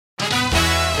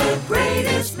the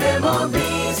greatest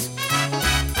memories.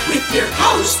 With your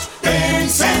host, Ben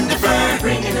Sandifer,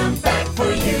 bringing them back for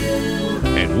you.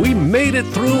 And we made it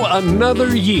through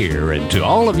another year. And to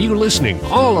all of you listening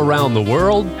all around the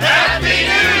world, Happy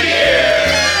New Year!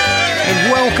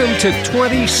 And welcome to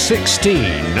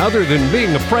 2016. Other than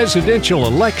being a presidential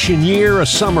election year, a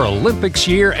summer Olympics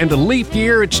year, and a leap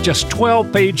year, it's just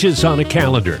 12 pages on a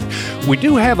calendar. We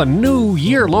do have a new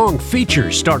year-long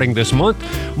feature starting this month.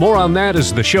 More on that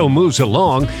as the show moves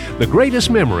along. The Greatest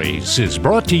Memories is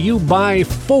brought to you by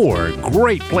 4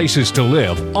 great places to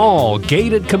live, all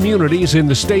gated communities in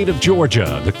the state of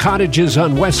Georgia. The Cottages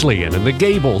on Wesleyan and the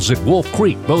Gables at Wolf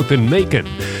Creek, both in Macon.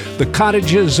 The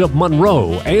Cottages of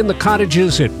Monroe and the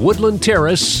Cottages at Woodland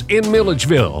Terrace in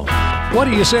Milledgeville. What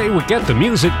do you say we get the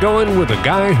music going with a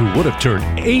guy who would have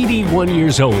turned 81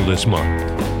 years old this month?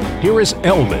 Here is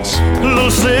Elvis. Little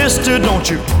sister, don't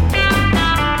you?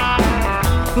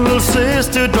 Little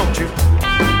sister, don't you?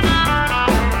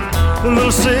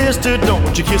 Little sister,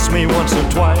 don't you kiss me once or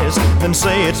twice and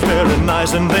say it's very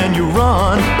nice and then you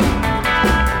run.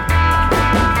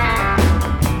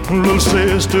 Little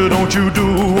sister, don't you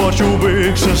do what your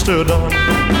big sister done.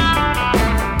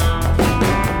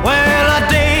 Well, I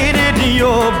dated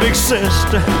your big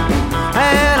sister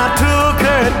and I took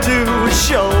her to a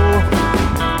show.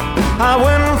 I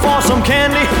went for some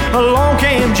candy, along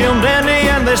came Jim Dandy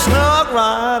and they snuck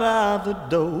right out the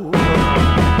door.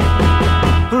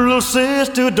 Little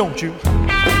sister, don't you?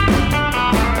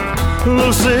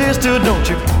 Little sister, don't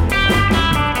you?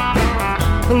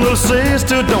 Little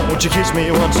sister, don't you kiss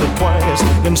me once or twice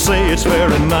and say it's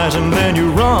very nice and then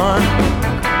you run.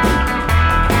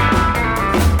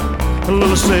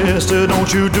 Little sister,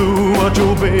 don't you do what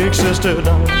your big sister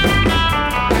done.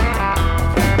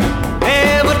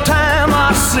 Every time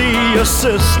I see your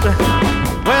sister,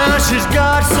 well, she's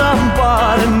got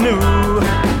somebody new.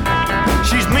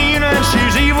 She's mean and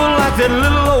she's evil like that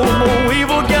little old Mo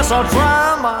Evil. Guess I'll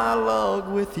try my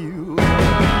luck with you.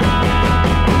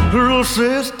 Little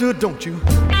sister, don't you?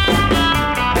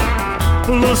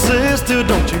 Little sister,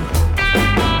 don't you?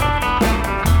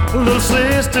 Little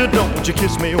sister, don't you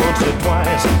kiss me once or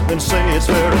twice and say it's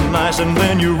very nice and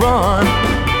then you run.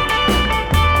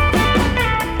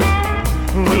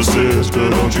 Little sister,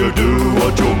 don't you do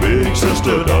what your big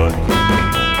sister done.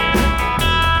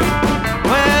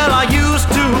 Well, I used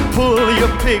to pull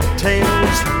your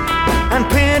pigtails and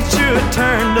pinch your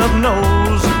turned up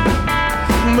nose,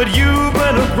 but you've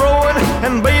been growing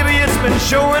and baby it's been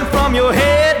showing from your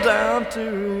head down to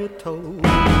your toes.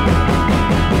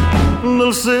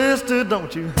 Little sister,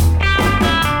 don't you?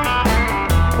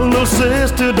 Little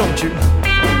sister, don't you?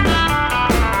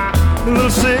 Little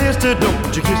sister,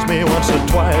 don't you kiss me once or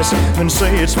twice and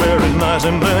say it's very nice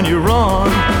and then you run.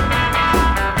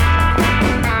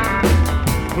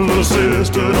 Little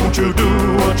sister, don't you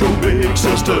do what your big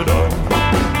sister done.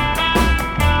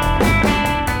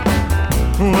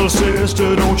 Little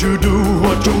sister, don't you do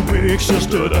what your big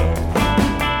sister done.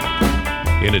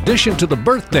 In addition to the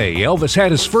birthday, Elvis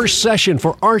had his first session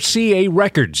for RCA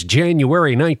Records,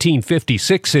 January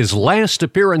 1956, his last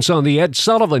appearance on The Ed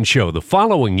Sullivan Show. The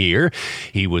following year,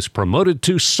 he was promoted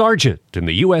to sergeant in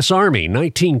the U.S. Army,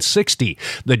 1960.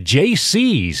 The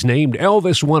JCs named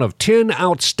Elvis one of 10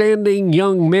 outstanding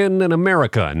young men in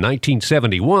America. In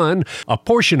 1971, a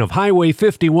portion of Highway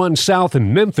 51 South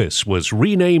in Memphis was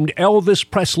renamed Elvis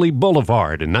Presley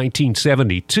Boulevard in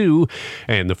 1972,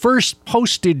 and the first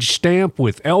postage stamp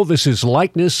with Elvis's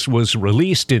likeness was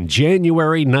released in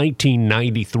January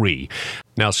 1993.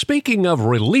 Now, speaking of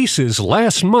releases,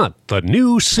 last month, the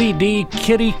new CD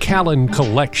Kitty Kallen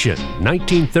Collection,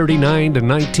 1939 to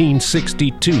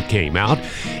 1962, came out.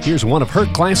 Here's one of her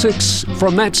classics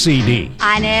from that CD.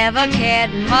 I never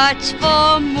cared much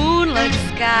for moonlit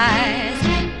skies.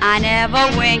 I never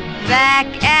winked back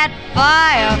at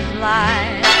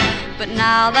fireflies. But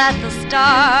now that the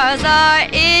stars are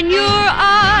in your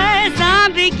eyes,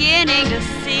 I'm beginning to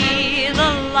see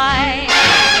the light.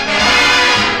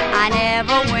 I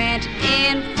never went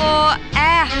in for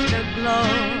afterglow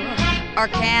or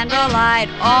candlelight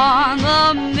on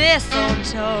the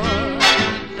mistletoe.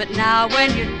 But now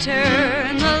when you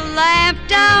turn the lamp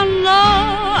down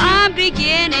low, I'm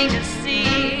beginning to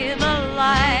see the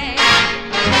light.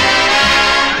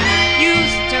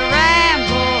 Used to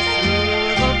ramble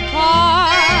through the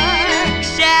park,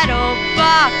 shadow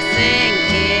boxing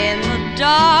in the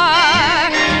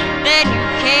dark. Then you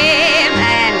came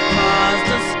and caused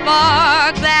a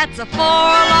spark that's a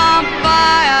forlorn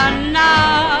fire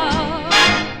now.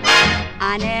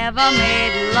 I never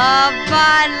made love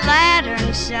by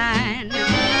lantern shine.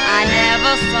 I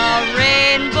never saw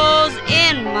rainbows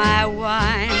in my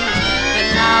wine.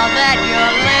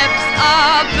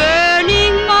 are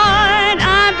burning mine.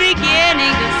 I'm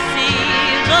beginning to see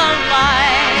the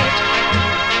light.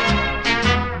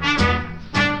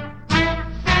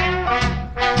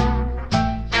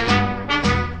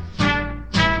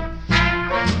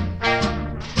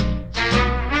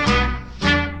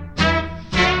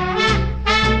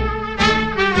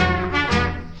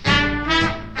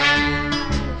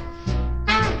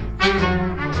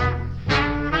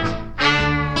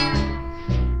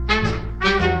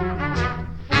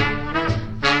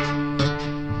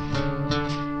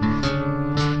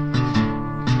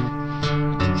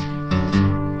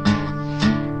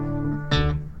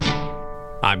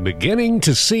 I'm beginning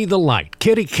to see the light.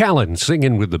 Kitty Callan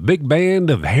singing with the big band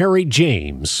of Harry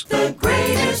James. The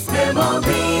greatest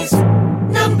memories.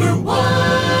 Number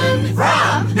 1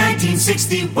 from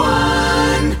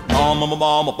 1961.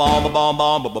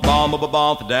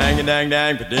 Dang dang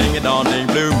dang, ding a dong ding,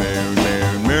 blue moon,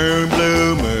 moon, moon,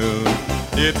 blue moon.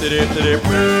 Dip dip dip dip,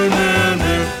 moon, moon,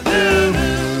 moon, blue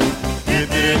moon. Dip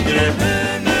dip dip,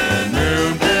 moon, moon,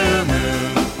 moon, blue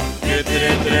moon. Dip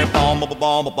dip dip, bomb bomb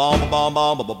bomb bomb bomb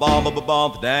bomb bomb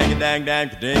bomb, dang dang dang,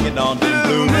 ding a dong ding,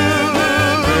 blue moon,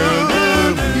 moon,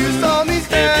 moon. You saw me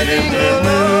standing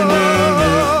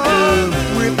alone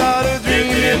without a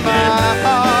dream in my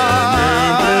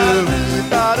heart,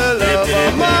 without a love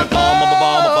of my own.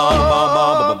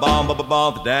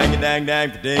 Dang dang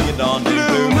dang, ding a dong ding,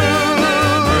 blue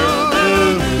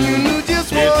moon. You knew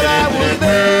just what I was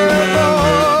there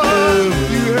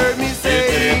for. You heard me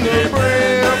saying a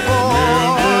prayer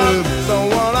for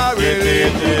someone I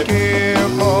really care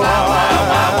for.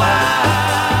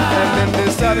 And then they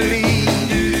suddenly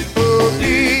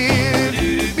appeared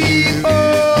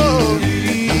before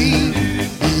me,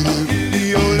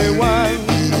 the only one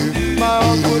my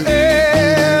arms would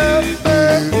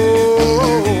ever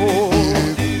hold.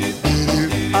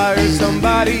 I heard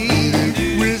somebody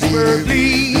whisper,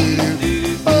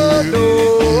 please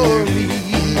adore me.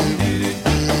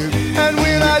 And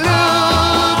when I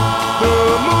looked, the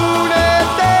moon had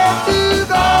set to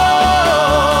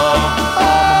gold. Oh,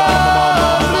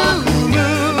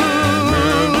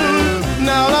 blue moon.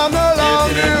 Now I'm no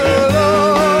longer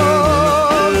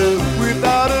alone,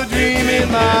 without a dream in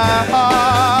my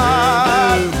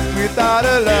heart, without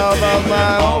a love of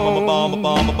my own.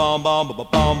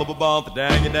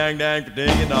 Dang dang dang, ding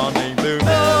a dong ding, blue moon.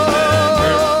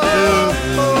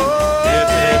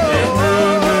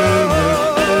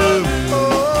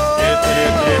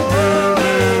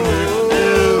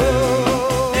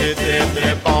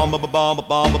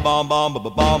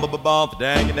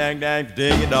 Dang dang dang,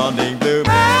 ding a dong ding, blue moon.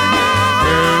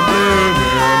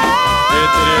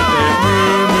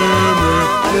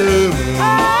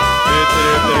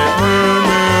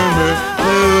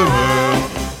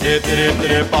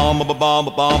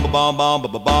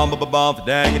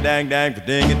 Dang dang dang,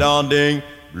 ding a dong ding,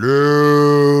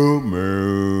 blue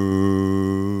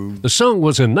moon. The song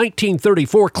was a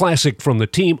 1934 classic from the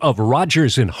team of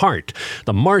Rodgers and Hart.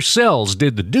 The Marcells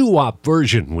did the doo-wop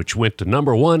version, which went to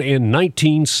number 1 in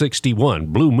 1961,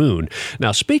 Blue Moon.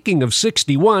 Now, speaking of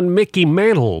 61, Mickey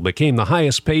Mantle became the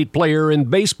highest-paid player in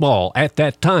baseball at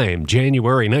that time,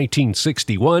 January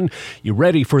 1961. You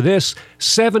ready for this?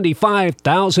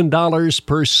 $75,000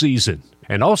 per season.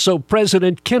 And also,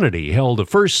 President Kennedy held the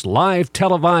first live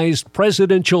televised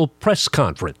presidential press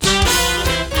conference.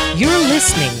 You're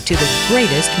listening to The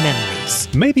Greatest Memories.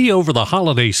 Maybe over the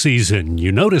holiday season, you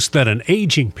notice that an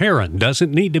aging parent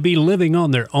doesn't need to be living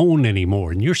on their own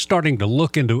anymore, and you're starting to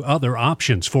look into other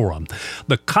options for them.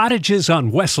 The Cottages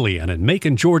on Wesleyan in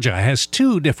Macon, Georgia has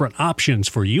 2 different options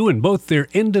for you in both their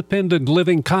independent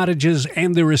living cottages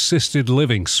and their assisted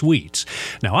living suites.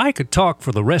 Now, I could talk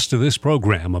for the rest of this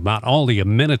program about all the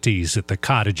amenities at the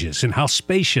cottages and how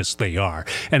spacious they are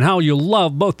and how you'll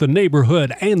love both the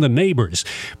neighborhood and the neighbors.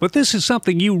 But this is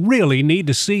something you really need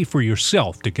to see for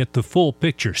yourself to get the full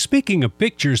picture. Speaking of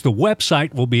pictures, the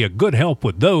website will be a good help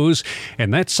with those,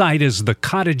 and that site is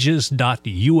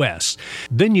thecottages.us.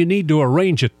 Then you need to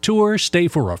arrange a tour, stay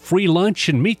for a free lunch,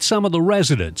 and meet some of the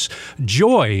residents.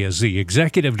 Joy is the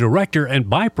executive director, and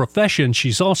by profession,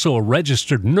 she's also a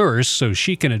registered nurse, so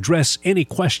she can address any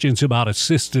questions about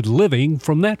assisted living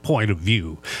from that point of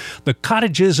view. The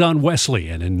Cottages on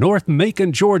Wesleyan in North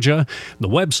Macon, Georgia. The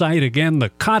website again,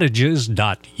 thecottages.us.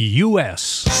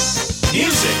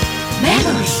 Music,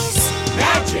 Memories.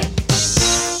 magic,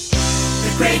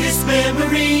 the greatest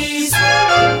memories.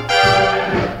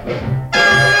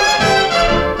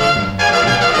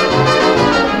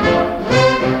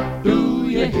 Do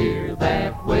you hear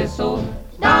that whistle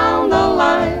down the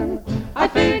line? I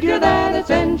figure that it's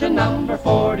engine number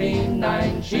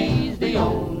 49. She's the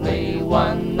only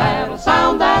one that'll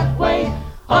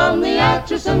on the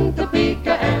Atchison,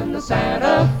 Topeka, and the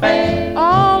Santa Fe.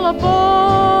 All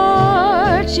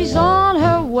aboard, she's on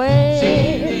her way.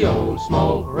 See the old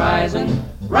smoke rising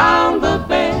round the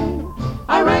bend.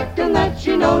 I reckon that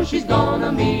she knows she's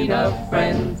gonna meet a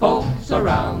friend. Folks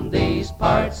around these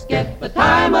parts get the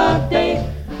time of day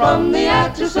from the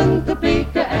Atchison,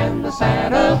 Topeka, and the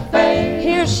Santa Fe.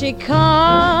 Here she comes.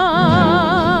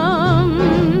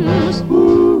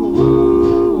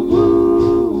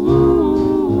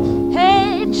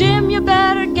 Hey, Jim, you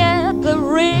better get the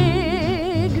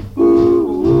rig.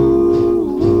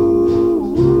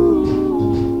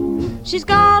 She's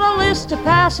got a list of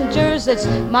passengers that's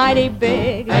mighty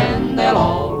big, and they'll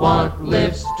all want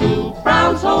lifts to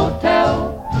Brown's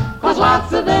Hotel, 'cause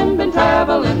lots of them been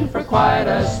traveling for quite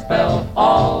a spell,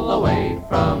 all the way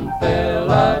from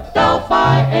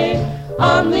Philadelphia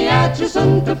on the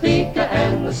Atchison, Topeka,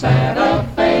 and the Santa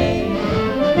Fe.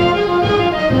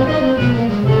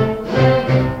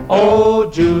 Oh,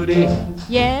 Judy,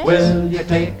 yes? will you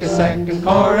take a second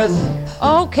chorus?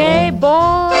 Okay,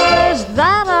 boys,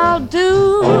 that I'll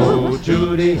do. Oh,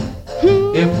 Judy,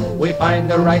 if we find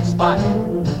the right spot,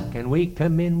 can we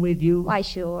come in with you? Why,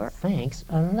 sure. Thanks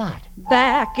a lot.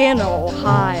 Back in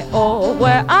Ohio,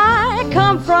 where I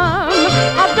come from,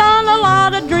 I've done a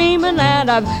lot of dreaming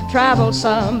and I've traveled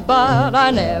some, but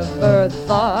I never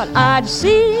thought I'd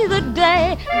see the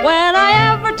day when I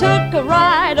ever took a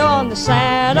ride on the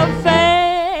Santa Fe.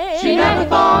 She never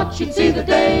thought she'd see the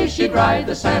day she'd ride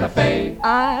the Santa Fe.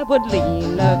 I would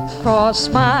lean across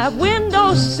my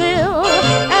windowsill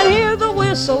and hear the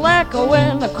whistle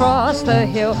echoing across the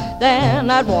hill.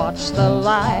 Then I'd watch the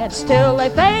lights till they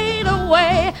fade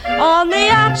away on the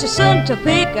Atchison,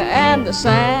 Topeka, and the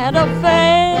Santa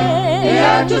Fe. The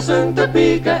Atchison,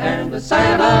 Topeka, and the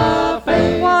Santa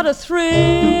Fe. What a thrill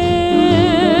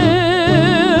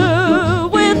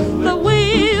with the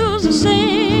wheels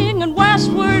singing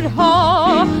westward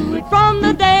haw. From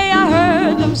the day I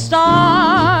heard them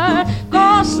start,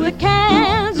 across the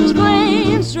Kansas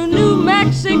plains through New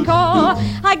Mexico.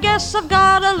 I guess I've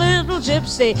got a little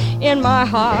gypsy in my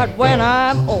heart. When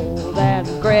I'm old and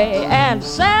gray and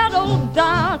settled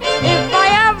down, if I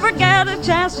ever get a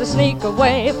chance to sneak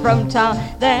away from town,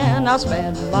 then I'll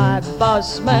spend my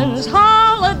busman's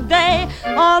holiday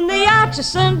on the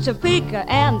Atchison, Topeka,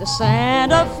 and the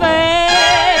Santa Fe.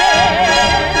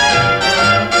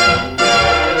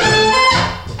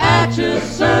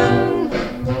 Atchison,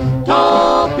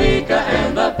 Topeka,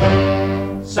 and the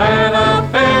Santa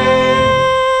Fe.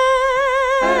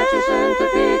 Atchison,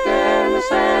 Topeka, and the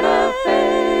Santa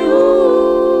Fe. Ooh.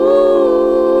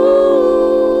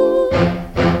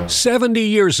 70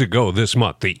 years ago this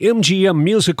month, the MGM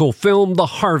musical film The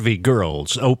Harvey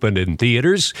Girls opened in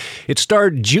theaters. It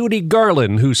starred Judy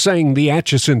Garland, who sang the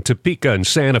Atchison, Topeka, and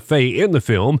Santa Fe in the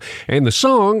film, and the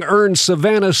song earned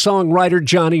Savannah songwriter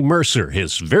Johnny Mercer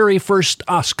his very first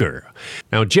Oscar.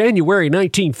 Now, January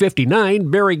 1959,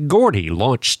 Berry Gordy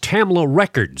launched Tamla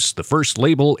Records, the first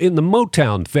label in the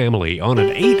Motown family, on an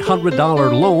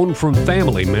 $800 loan from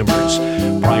family members.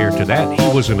 Prior to that, he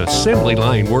was an assembly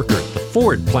line worker at the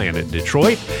Ford plant in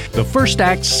Detroit. The first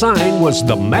act signed was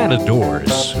the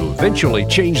Matadors, who eventually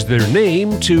changed their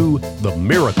name to the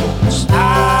Miracles.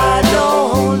 I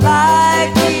don't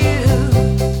like you,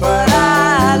 but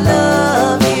I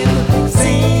love you.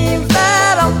 Seems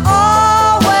that I'm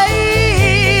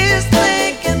always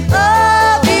thinking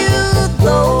of you,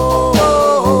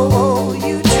 though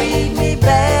you treat me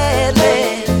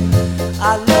badly.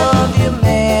 I love you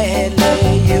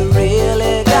madly. You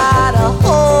really got a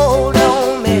hold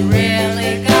on me.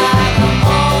 Really got a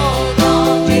hold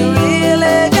on me. You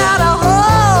really got a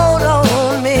hold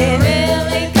on me.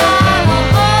 Really got a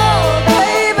hold on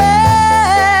me. Baby.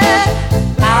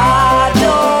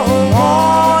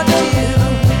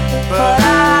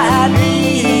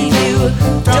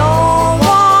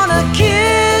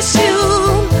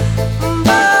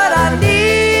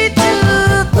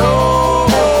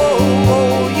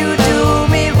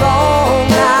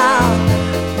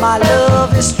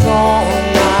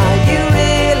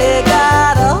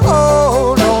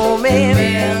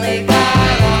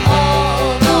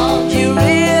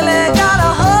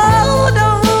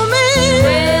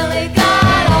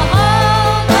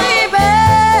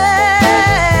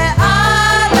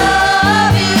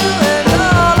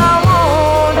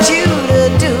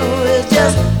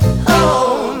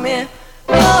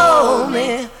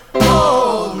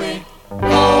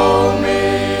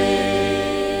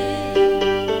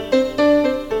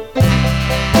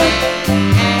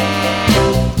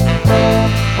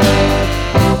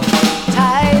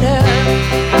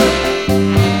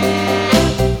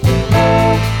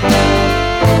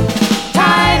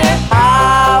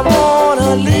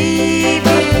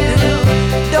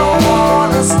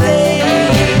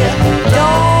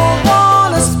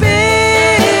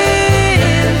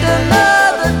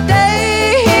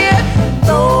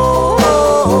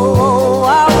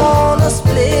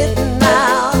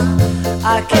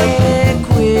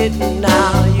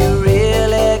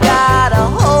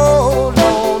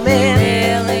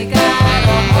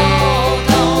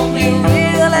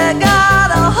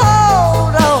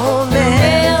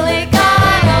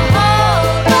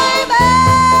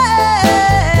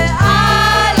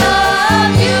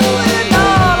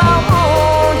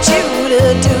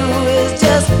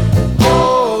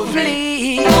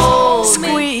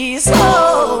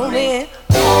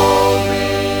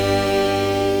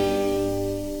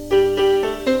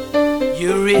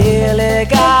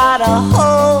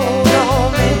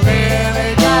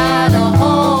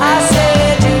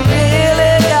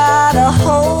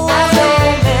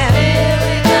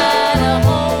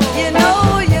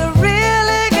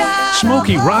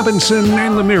 Robinson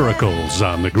and the Miracles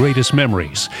on The Greatest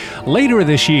Memories. Later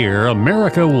this year,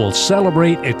 America will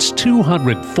celebrate its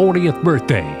 240th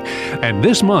birthday. And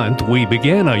this month, we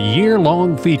began a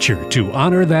year-long feature to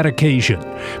honor that occasion.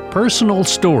 Personal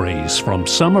stories from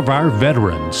some of our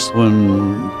veterans.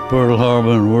 When Pearl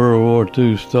Harbor and World War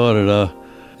II started, I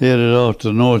headed off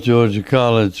to North Georgia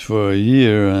College for a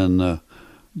year and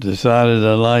decided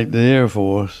I liked the Air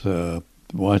Force,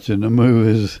 watching the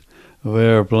movies of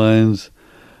airplanes,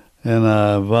 and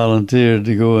I volunteered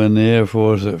to go in the Air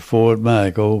Force at Fort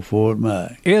Mac, old Fort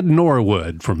Mac. Ed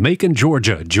Norwood from Macon,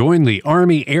 Georgia, joined the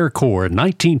Army Air Corps in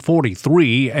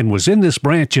 1943 and was in this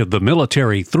branch of the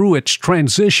military through its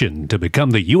transition to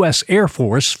become the U.S. Air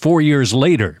Force 4 years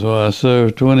later. So I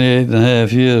served 28 and a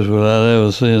half years without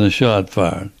ever seeing a shot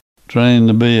fired. Trained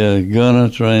to be a gunner,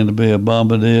 trained to be a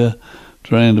bombardier,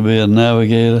 trained to be a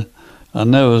navigator. I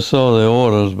never saw the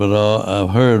orders, but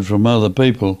I've heard from other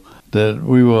people that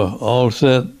we were all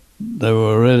set. They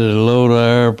were ready to load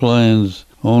our airplanes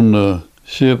on the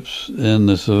ships in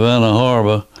the Savannah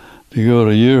Harbor to go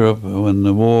to Europe when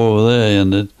the war over there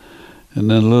ended. And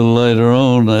then a little later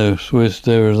on, they switched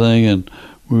everything, and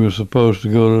we were supposed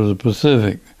to go to the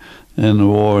Pacific. And the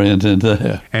war ended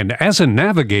there. And as a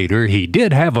navigator, he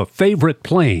did have a favorite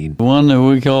plane. One that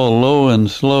we call Low and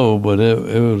Slow, but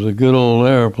it was a good old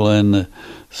airplane. The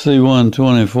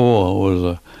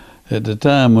C-124 at the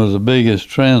time was the biggest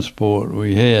transport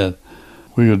we had.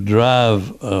 We would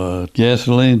drive a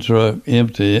gasoline truck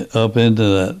empty up into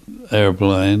that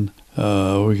airplane.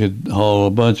 We could haul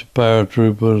a bunch of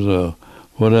paratroopers or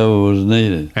whatever was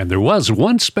needed. And there was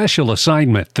one special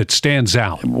assignment that stands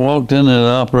out. I walked into the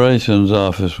operations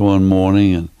office one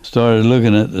morning and started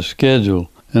looking at the schedule,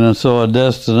 and I saw a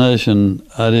destination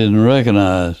I didn't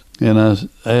recognize. And I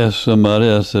asked somebody,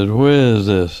 I said, "Where is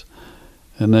this?"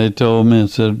 And they told me and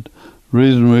said, "The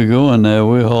reason we're going there,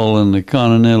 we're hauling the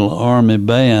Continental Army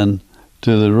Band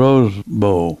to the Rose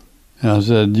Bowl." And I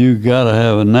said, "You got to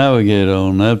have a navigator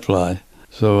on that flight."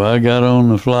 So I got on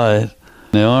the flight.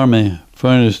 The Army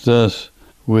furnished us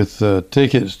with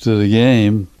tickets to the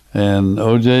game, and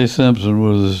O.J. Simpson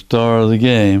was the star of the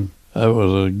game. That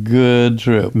was a good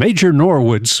trip. Major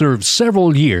Norwood served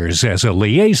several years as a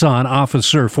liaison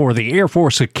officer for the Air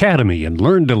Force Academy and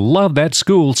learned to love that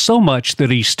school so much that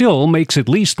he still makes at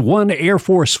least one Air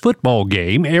Force football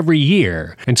game every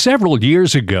year. And several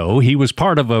years ago, he was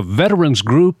part of a veterans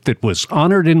group that was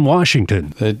honored in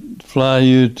Washington. They fly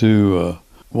you to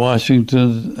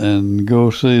Washington and go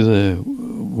see the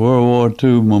World War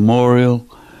II memorial,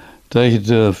 take you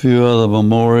to a few other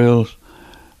memorials,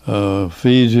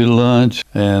 feed you lunch,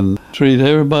 and treat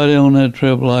everybody on that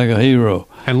trip like a hero.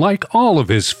 And like all of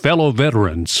his fellow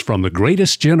veterans from the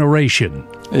greatest generation.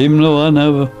 Even though I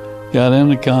never got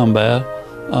into combat,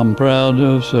 I'm proud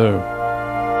to have served.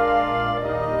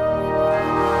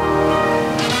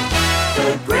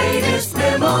 The greatest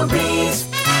memories.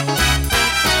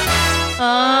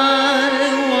 I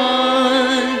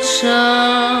want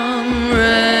some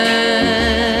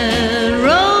red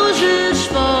roses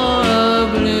for a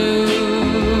blue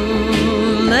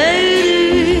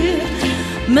lady.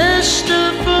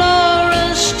 Mr.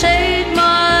 Florist, take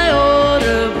my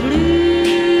order, please.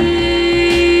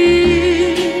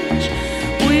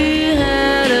 We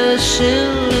had a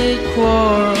silly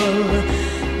quarrel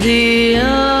the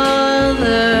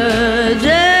other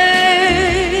day.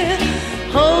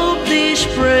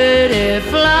 Pretty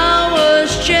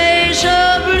flowers chase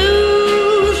the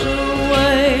blues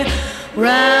away.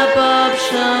 Wrap up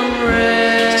some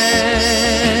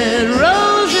red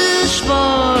roses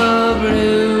for a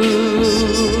blue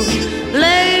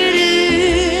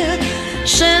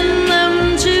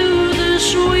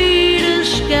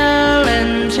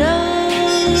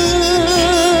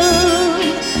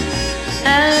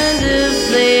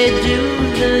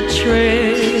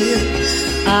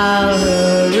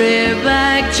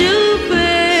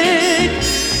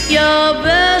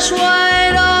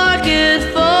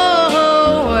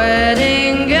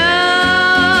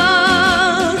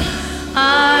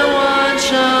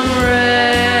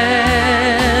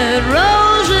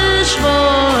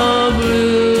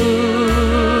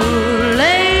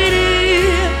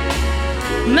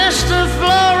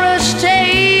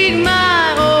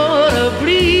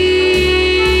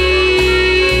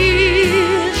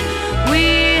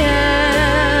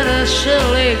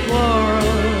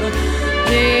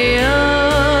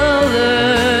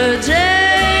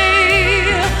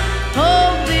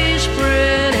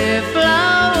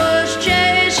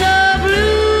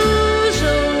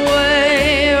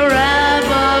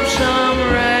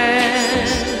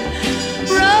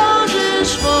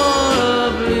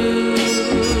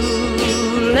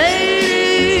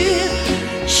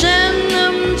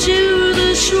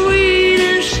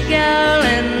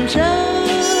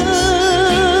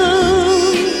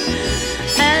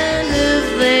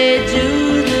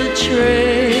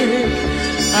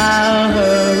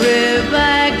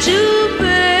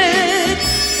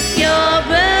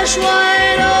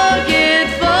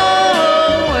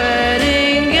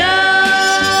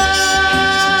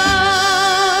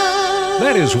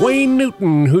was Wayne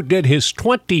Newton, who did his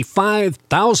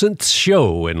 25,000th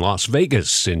show in Las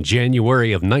Vegas in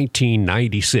January of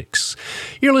 1996.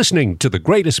 You're listening to The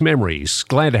Greatest Memories.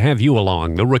 Glad to have you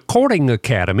along. The Recording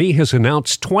Academy has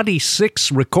announced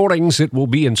 26 recordings that will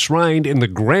be enshrined in the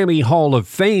Grammy Hall of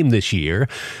Fame this year.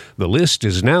 The list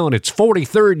is now in its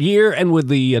 43rd year, and with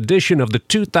the addition of the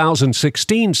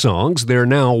 2016 songs, there are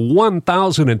now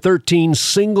 1,013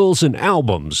 singles and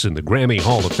albums in the Grammy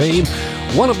Hall of Fame.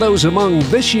 One of those among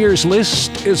this year's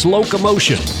list is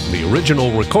Locomotion, the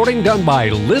original recording done by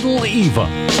Little Eva.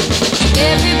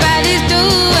 Everybody's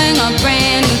doing a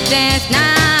brand new dance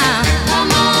now.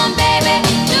 Come on, baby,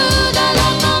 do the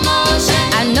locomotion.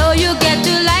 I know you get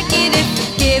to like it if you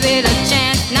give it a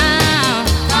chance now.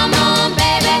 Come on,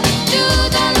 baby, do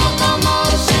the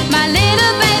locomotion. My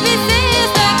little baby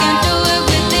sister can do it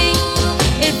with me.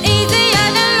 It's easier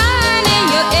than learning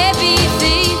your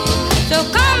ABC. So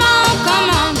come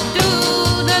on, do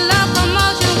the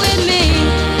locomotion with me.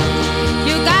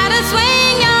 You gotta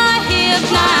swing your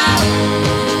hips now.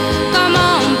 Come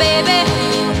on, baby,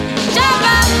 jump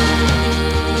up,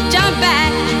 jump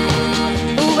back.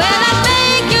 Well, I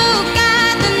think you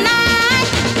got the knack.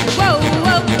 Whoa,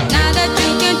 whoa, now that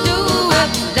you can do it,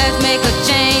 let's make a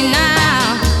change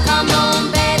now. Come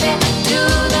on, baby, do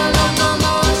the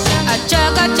locomotion. A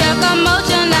chugga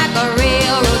motion like a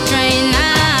railroad train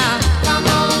now. Come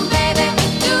on, baby,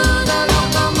 do the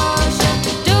locomotion.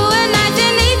 Do it nice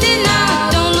and easy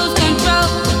now, don't lose control.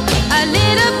 A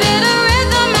little bit of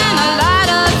rhythm and a lot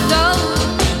of soul.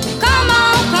 Come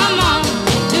on,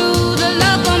 do the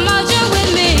locomotion with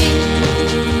me.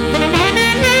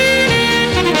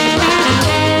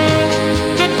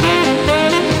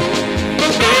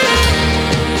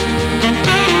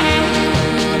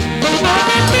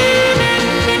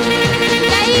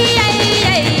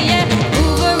 Yeah.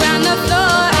 Move around the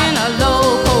floor in a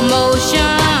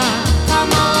locomotion.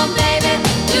 Come on, baby,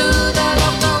 do the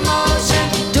locomotion.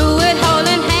 Do it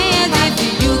holding hands if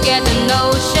you get the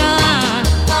notion.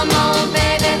 Come on,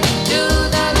 baby, do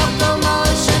the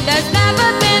locomotion. There's never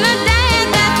been a dance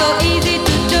that's so easy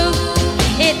to do.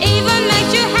 It even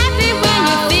makes you happy when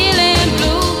you're feeling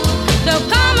blue. So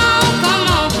come on,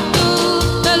 do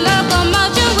the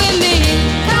locomotion with me.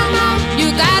 Come on, you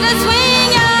gotta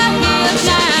swing your hips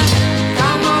now.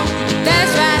 Come on,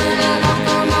 that's right.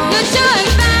 You're doing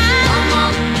fine. Come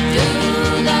on, do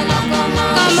the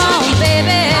locomotion. Come on,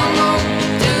 baby. Come on,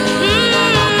 do the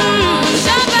locomotion.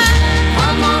 Jump up.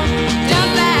 Come on, jump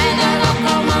back.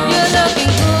 You're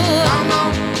looking good. Come on,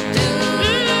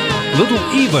 Little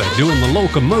Eva doing the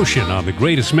Locomotion on The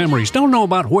Greatest Memories. Don't know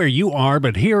about where you are,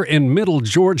 but here in Middle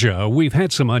Georgia, we've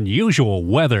had some unusual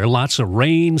weather. Lots of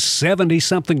rain,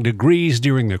 70-something degrees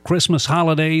during the Christmas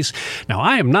holidays. Now,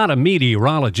 I am not a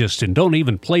meteorologist and don't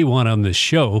even play one on this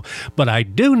show, but I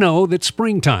do know that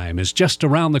springtime is just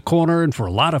around the corner, and for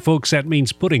a lot of folks, that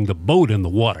means putting the boat in the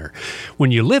water.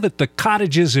 When you live at the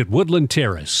Cottages at Woodland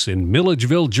Terrace in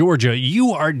Milledgeville, Georgia,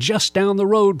 you are just down the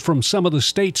road from some of the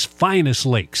state's finest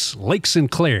lakes, Lake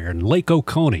Sinclair and Lake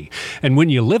Oconee. And when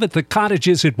you live at the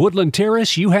Cottages at Woodland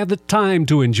Terrace, you have the time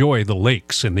to enjoy the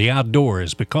lakes and the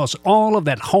outdoors because all of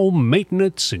that home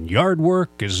maintenance and yard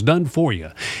work is done for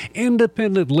you.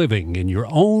 Independent living in your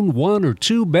own 1 or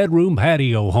 2 bedroom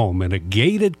patio home in a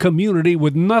gated community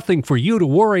with nothing for you to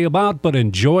worry about but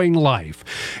enjoying life.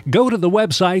 Go to the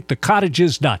website,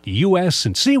 thecottages.us,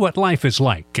 and see what life is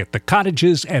like at the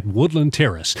Cottages at Woodland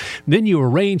Terrace. Then you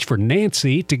arrange for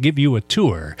Nancy to give you a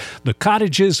tour. The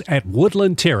Cottages at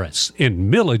Woodland Terrace in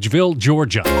Milledgeville,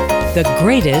 Georgia. The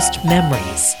Greatest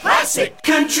Memories. Classic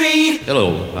country.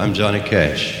 Hello, I'm Johnny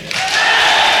Cash.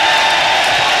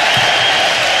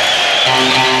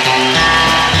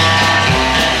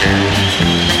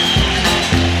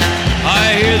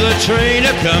 I hear the train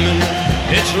a-comin',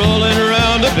 it's rolling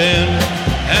around a bend,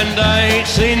 and I ain't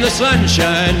seen the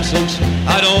sunshine since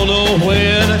I don't know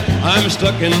when. I'm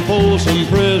stuck in Folsom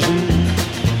Prison,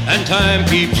 and time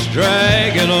keeps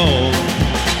dragging on.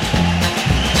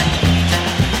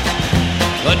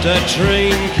 But that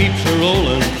train keeps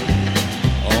a-rolling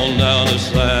on down to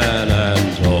San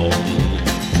Antone.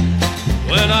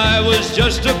 When I was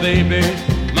just a baby,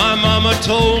 my mama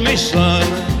told me, son,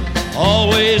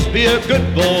 always be a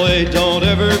good boy, don't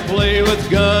ever play with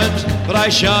guns. But I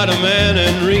shot a man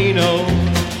in Reno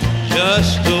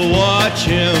just to watch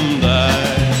him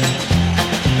die.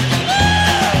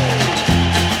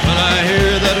 When I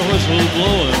hear that whistle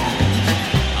blowing,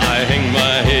 I hang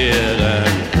my head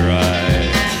and cry.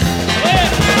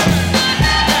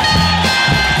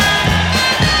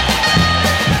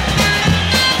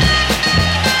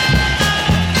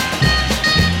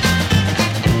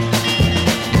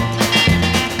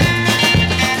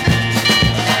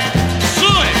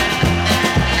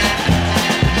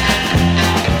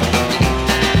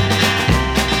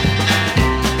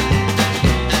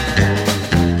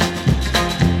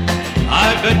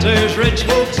 bet there's rich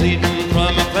folks eating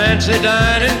from a fancy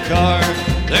dining car.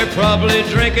 They're probably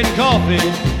drinking coffee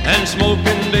and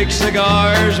smoking big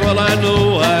cigars. Well, I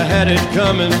know I had it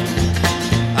coming.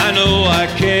 I know I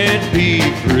can't be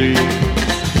free.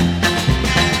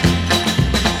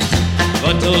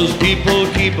 But those people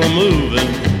keep a-moving,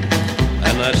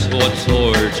 and that's what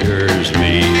tortures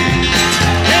me.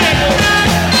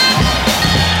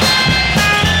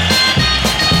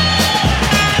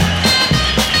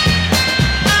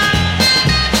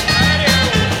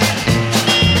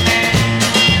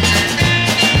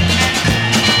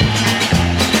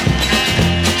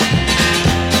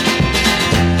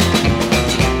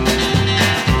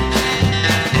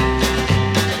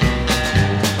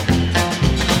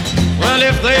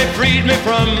 If they freed me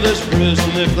from this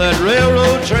prison, if that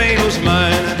railroad train was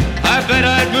mine, I bet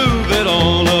I'd move it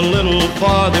on a little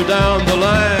farther down the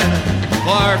line.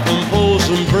 Far from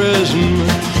Folsom Prison,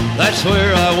 that's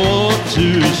where I want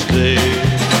to stay.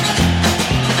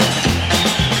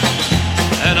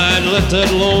 And I'd let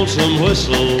that lonesome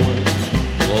whistle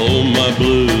blow my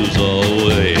blues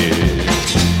away.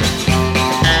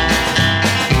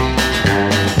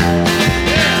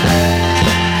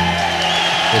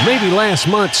 Maybe last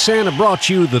month, Santa brought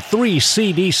you the 3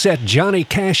 CD set Johnny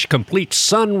Cash Complete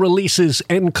Sun Releases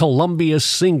and Columbia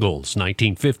Singles,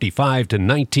 1955 to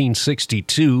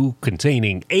 1962,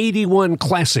 containing 81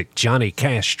 classic Johnny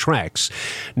Cash tracks.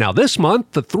 Now this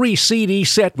month, the 3 CD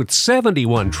set with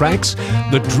 71 tracks,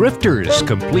 The Drifters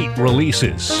Complete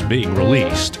Releases, being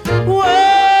released.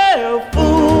 Well,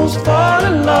 fools fall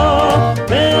in love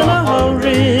in a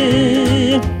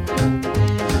hurry.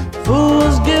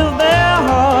 Fools give their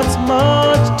hearts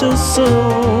much too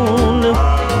soon,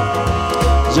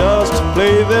 just to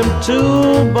play them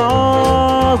 2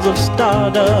 bars of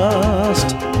stardust,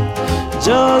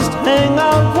 just hang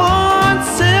out one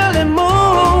silly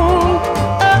moon.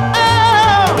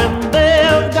 Oh, and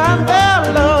they've got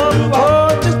their love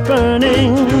torches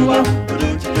burning,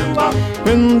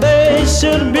 when they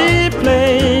should be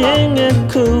playing it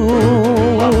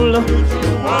cool.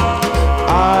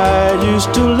 I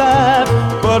used to laugh,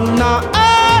 but now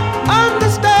I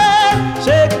understand.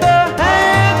 Shake the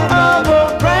hand of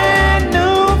a brand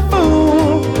new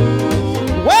fool.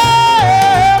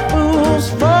 Well, fools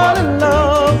fall in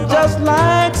love just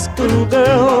like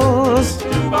schoolgirls,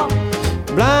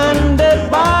 blinded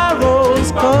by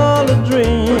rose-colored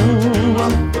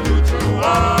dreams.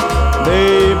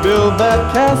 They build their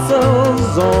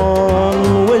castles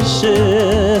on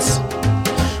wishes,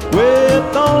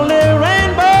 with only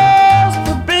rainbows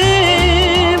for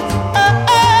beams.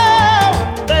 Oh,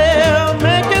 they're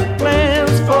making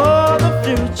plans for the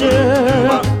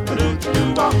future,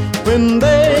 when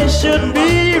they should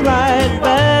be right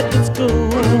back in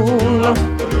school.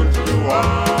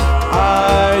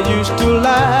 I used to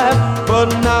laugh, but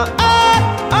now I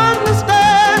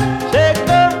understand. Shake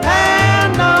the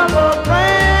hand of a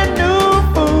brand new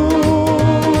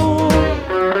fool.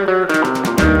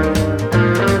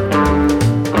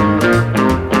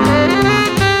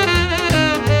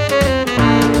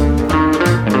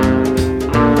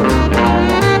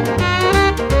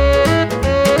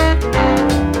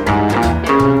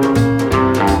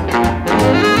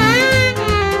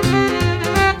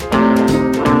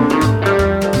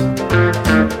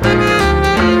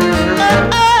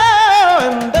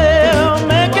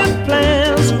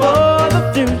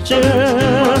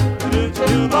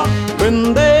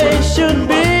 When they should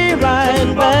be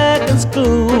right back in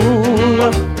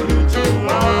school.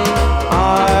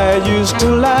 I used to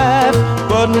laugh,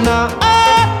 but now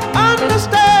I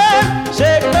understand.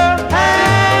 Shake the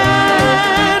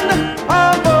hand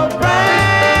of a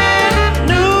brand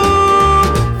new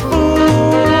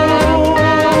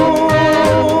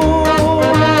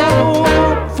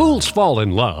fool. Fools Fall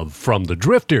in Love from The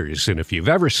Drifters, and if you've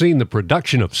ever seen the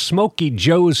production of Smokey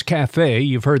Joe's Cafe,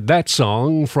 you've heard that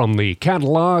song from the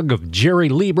catalog of Jerry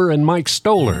Lieber and Mike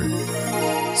Stoller.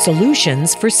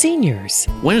 Solutions for seniors.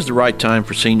 When is the right time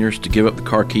for seniors to give up the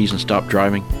car keys and stop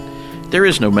driving? There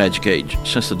is no magic age,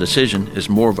 since the decision is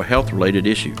more of a health-related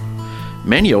issue.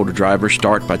 Many older drivers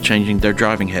start by changing their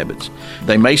driving habits.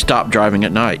 They may stop driving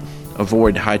at night,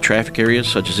 avoid high traffic areas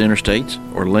such as interstates,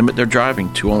 or limit their driving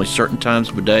to only certain times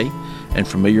of the day and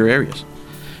familiar areas.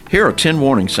 Here are 10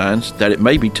 warning signs that it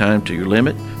may be time to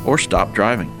limit or stop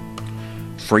driving.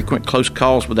 Frequent close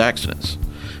calls with accidents.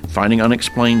 Finding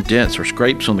unexplained dents or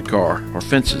scrapes on the car or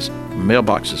fences,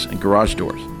 mailboxes, and garage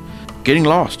doors. Getting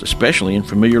lost, especially in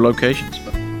familiar locations.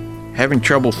 Having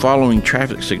trouble following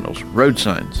traffic signals, road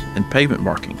signs, and pavement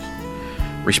markings.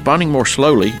 Responding more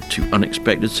slowly to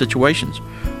unexpected situations,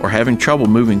 or having trouble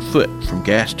moving foot from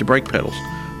gas to brake pedals,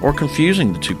 or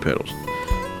confusing the two pedals,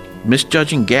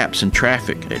 misjudging gaps in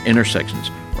traffic at intersections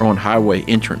or on highway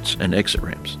entrance and exit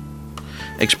ramps,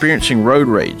 experiencing road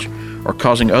rage or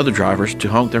causing other drivers to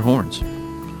honk their horns,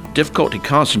 difficulty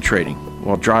concentrating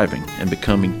while driving and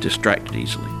becoming distracted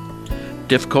easily,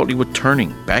 difficulty with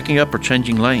turning, backing up, or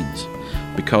changing lanes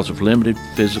because of limited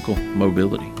physical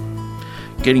mobility,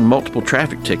 getting multiple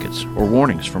traffic tickets or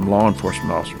warnings from law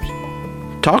enforcement officers.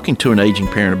 Talking to an aging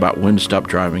parent about when to stop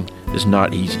driving is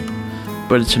not easy,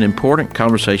 but it's an important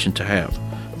conversation to have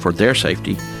for their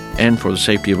safety and for the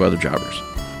safety of other drivers.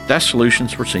 That's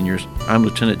Solutions for Seniors. I'm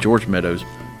Lieutenant George Meadows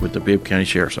with the Bibb County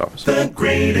Sheriff's Office. The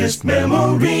greatest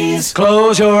memories.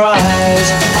 Close your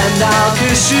eyes and I'll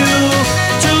kiss you.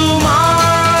 Tomorrow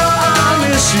I'll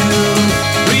miss you.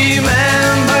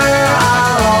 Remember,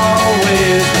 I'll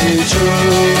always be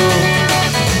true.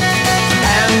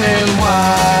 And then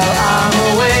while I'm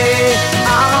away,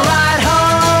 I'll ride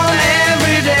home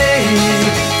every day,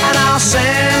 and I'll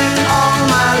send all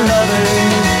my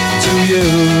loving to you.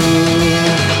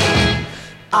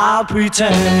 I'll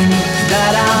pretend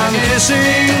that I'm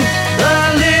kissing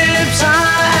the lips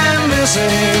I am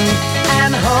missing,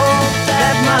 and hope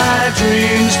that my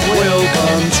dreams will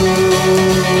come true.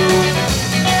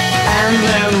 And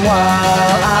then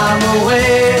while I'm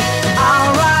away,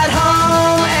 I'll ride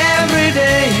home every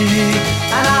day,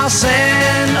 and I'll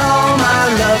send all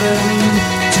my loving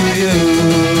to you.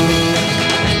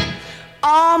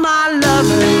 All my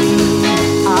loving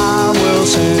I will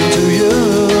send to you.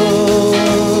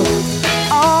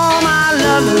 All my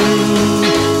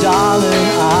loving, darling,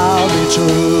 I'll be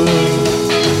true.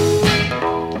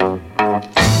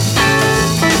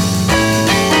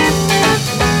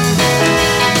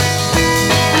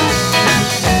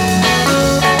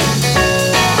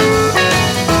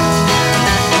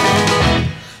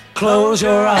 Close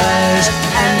your eyes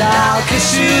and I'll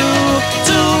kiss you.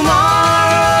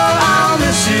 Tomorrow I'll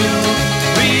miss you.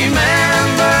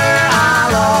 Remember,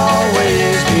 I'll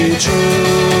always be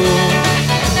true.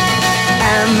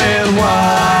 And then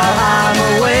while I'm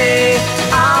away,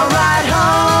 I'll ride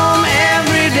home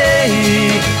every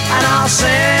day, and I'll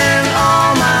send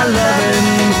all my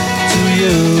loving to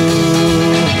you.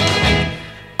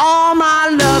 All my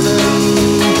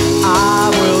loving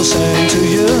I will send to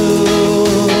you.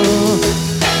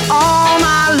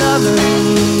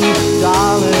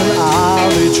 Darling, I'll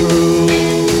be true.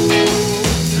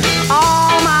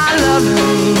 All my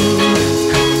loving,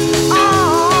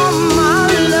 all my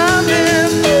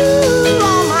loving,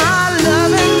 all my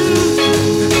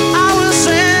loving, I will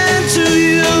send to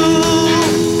you.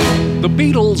 The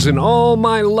Beatles and All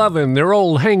My Lovin', their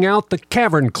old hangout, the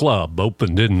Cavern Club,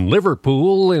 opened in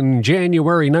Liverpool in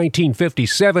January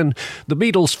 1957. The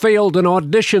Beatles failed an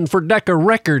audition for Decca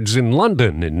Records in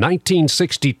London. In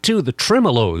 1962, the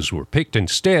Tremolos were picked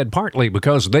instead, partly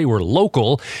because they were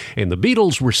local, and the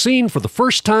Beatles were seen for the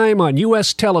first time on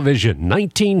U.S. television,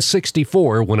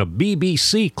 1964, when a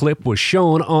BBC clip was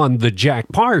shown on The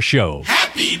Jack Paar Show.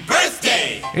 Happy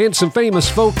birthday! And some famous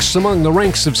folks among the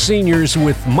ranks of seniors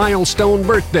with milestone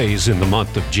birthdays in the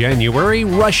month of January: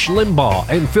 Rush Limbaugh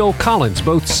and Phil Collins,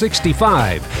 both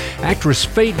 65. Actress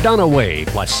Faye Dunaway,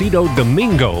 Placido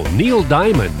Domingo, Neil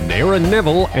Diamond, Aaron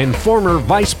Neville, and former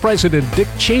Vice President Dick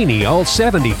Cheney, all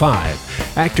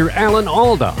 75. Actor Alan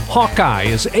Alda, Hawkeye,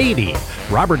 is 80.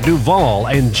 Robert Duvall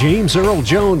and James Earl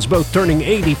Jones, both turning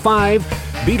 85.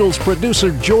 Beatles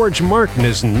producer George Martin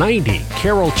is 90.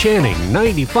 Carol Channing,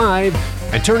 95.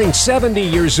 And turning 70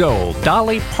 years old,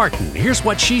 Dolly Parton. Here's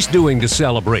what she's doing to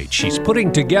celebrate. She's putting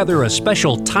together a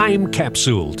special time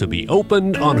capsule to be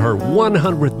opened on her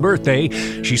 100th birthday.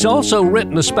 She's also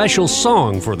written a special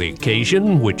song for the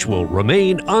occasion, which will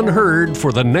remain unheard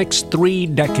for the next 3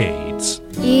 decades.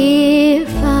 If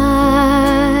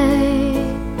I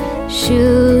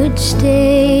should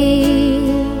stay,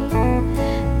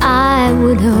 I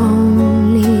would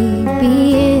only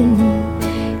be in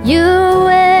your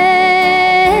way.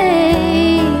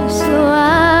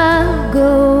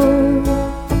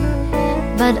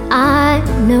 But I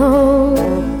know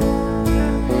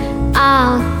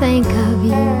I'll think of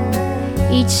you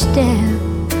each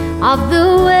step of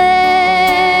the way,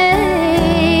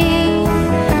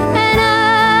 and I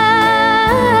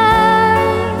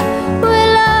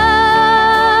will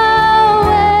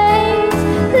always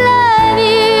love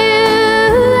you.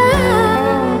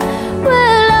 I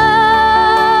will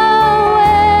always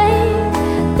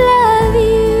love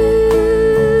you.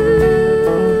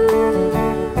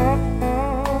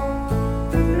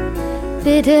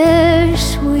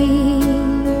 Bittersweet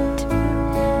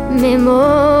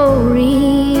memories,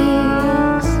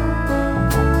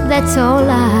 that's all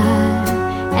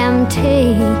I am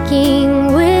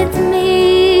taking with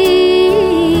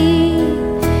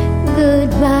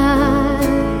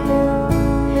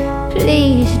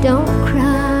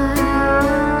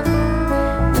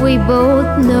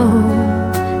both know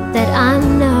that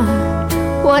I'm not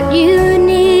what you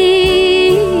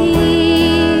need,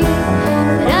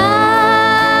 but I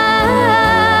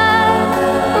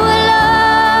will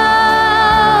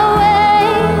always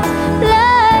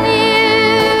love you.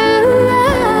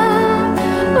 I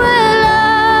will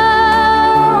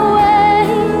always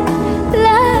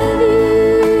love you.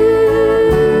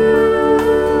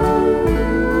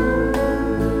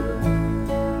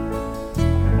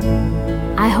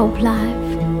 I hope life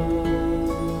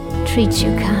treats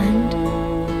you kind,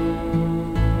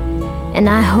 and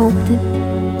I hope that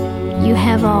you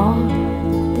have all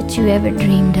that you ever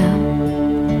dreamed of,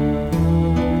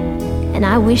 and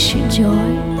I wish you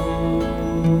joy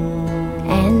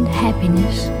and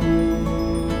happiness.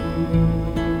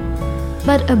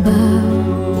 But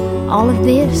above all of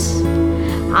this,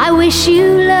 I wish you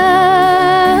love.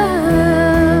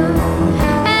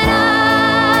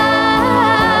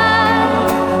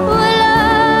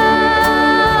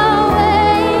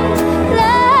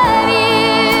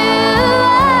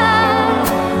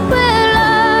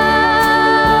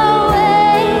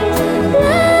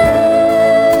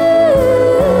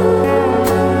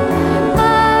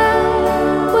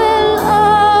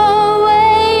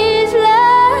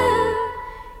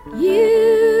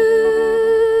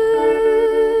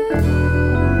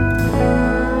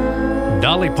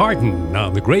 Parton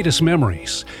on The Greatest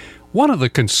Memories. One of the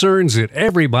concerns that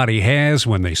everybody has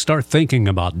when they start thinking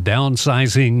about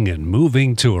downsizing and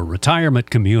moving to a retirement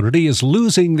community is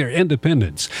losing their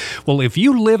independence. Well, if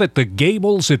you live at the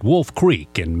Gables at Wolf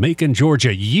Creek in Macon,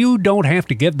 Georgia, you don't have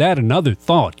to give that another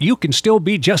thought. You can still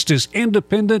be just as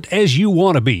independent as you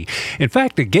want to be. In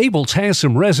fact, the Gables has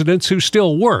some residents who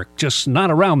still work, just not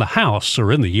around the house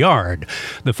or in the yard.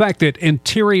 The fact that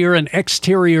interior and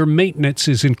exterior maintenance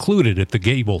is included at the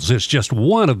Gables is just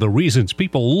one of the reasons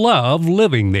people love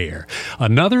living there.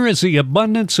 Another is the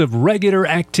abundance of regular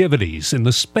activities and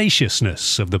the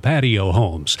spaciousness of the patio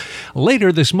homes.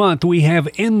 Later this month, we have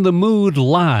In the Mood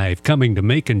Live coming to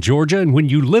Macon, Georgia, and when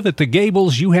you live at the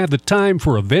Gables, you have the time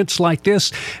for events like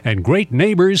this and great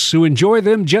neighbors who enjoy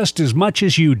them just as much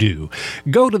as you do.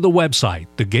 Go to the website,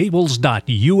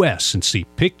 thegables.us, and see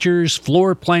pictures,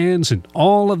 floor plans, and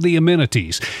all of the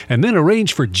amenities, and then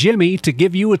arrange for Jimmy to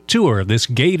give you a tour of this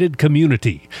gated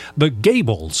community. The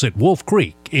Gables at Wolf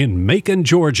Creek in Macon,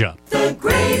 Georgia. The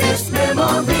greatest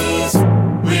memories.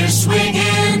 We're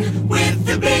swinging with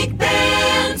the big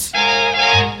bands.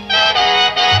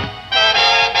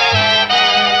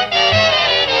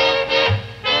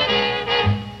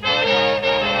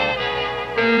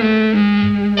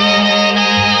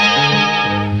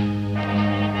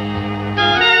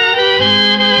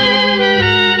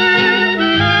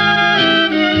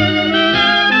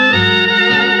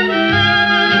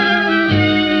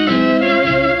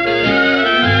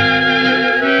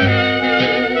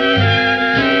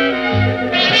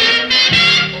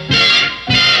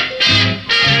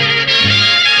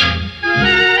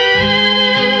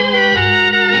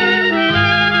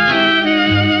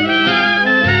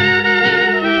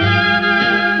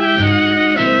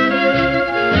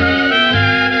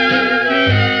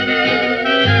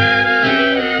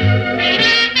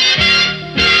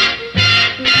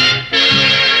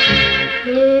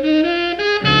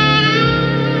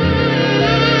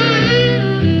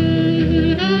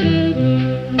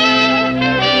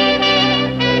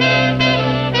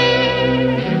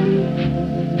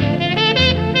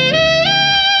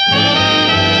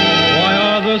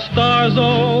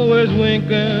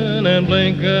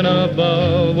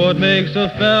 What makes a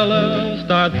fella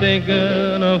start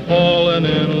thinking of falling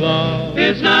in love?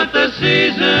 It's not the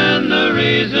season, the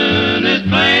reason is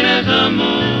plain as the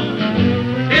moon.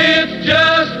 It's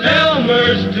just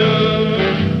Elmer's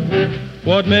tune.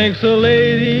 What makes a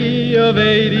lady of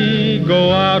 80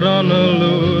 go out on the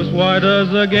loose? Why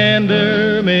does a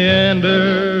gander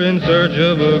meander in search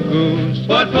of a goose?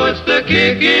 What puts the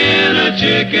kick in a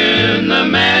chicken, the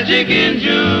magic in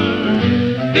June?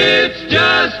 It's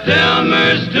just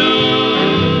Elmer's tune.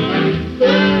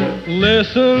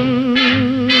 Listen,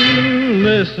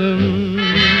 listen,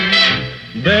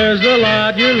 there's a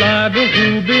lot you're liable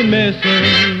to be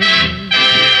missing.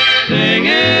 Sing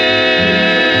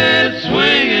it,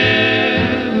 swing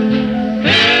it,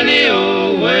 any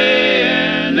old way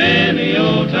and any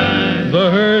old time. The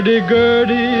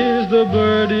hurdy-gurdies, the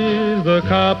birdies, the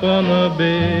cop on the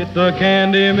beat, the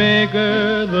candy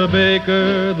maker, the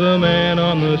baker, the man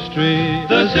on the street,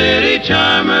 the city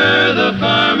charmer, the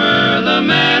farmer, the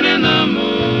man in the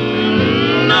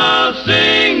moon, all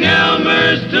sing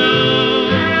Elmer's tune.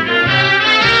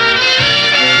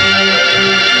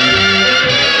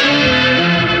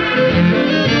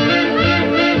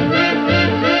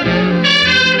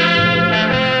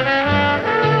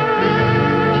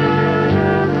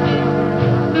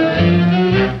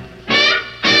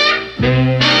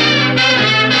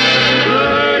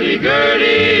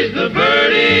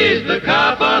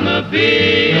 gonna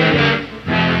be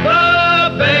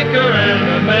the baker and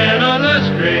the man on the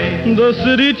street, the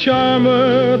city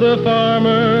charmer, the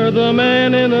farmer, the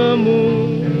man in the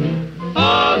moon.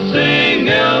 All sing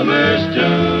Elmer's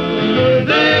tune,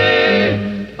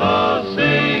 they all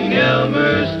sing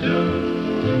Elmer's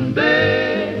tune,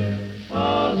 they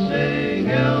all sing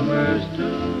Elmer's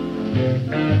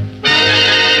tune.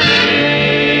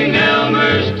 Sing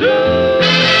Elmer's tune.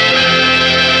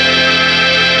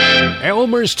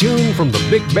 Elmer's Tune from the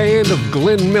big band of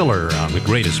Glenn Miller on The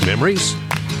Greatest Memories.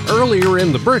 Earlier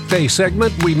in the birthday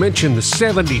segment, we mentioned the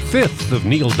 75th of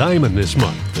Neil Diamond this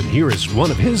month, and here is one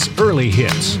of his early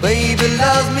hits. Baby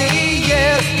loves me,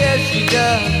 yes, yes she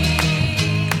does.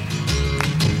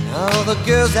 All the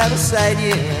girls out of sight,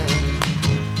 yeah.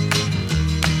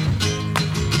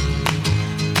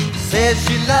 Says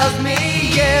she loves me,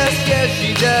 yes, yes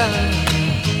she does.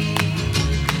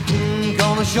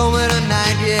 Gonna show me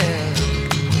tonight, yeah.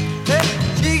 Hey,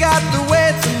 she got the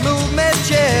way to move me,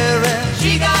 cherry.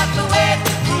 She got the way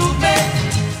to move me.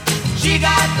 She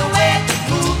got the way to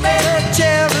move me,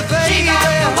 cherry, baby. She got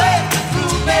the way to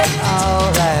move me. All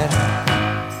right.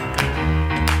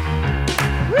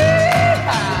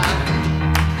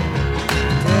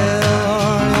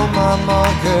 Tell your mama,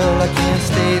 girl, I can't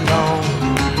stay long.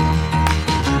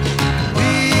 We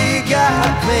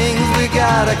got things we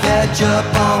gotta catch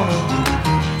up on.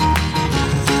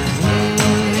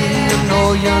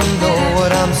 You know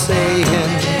what I'm saying.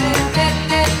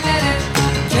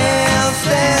 Can't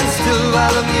stand still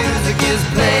while the music is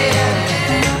playing.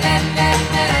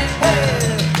 Hey.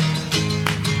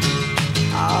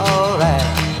 All right.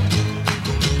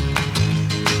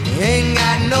 You ain't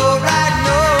got no right,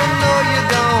 no, you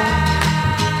don't.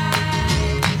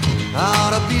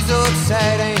 Ought to be so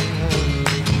exciting.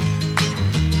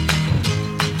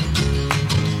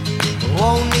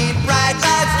 Won't need bright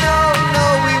lights, no,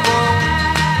 we won't.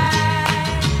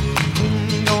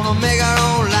 Make our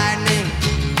own lightning.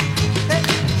 Hey,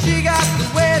 she got the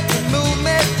way to move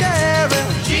me, cherry.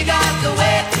 She got the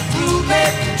way to move me,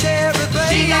 cherry, baby.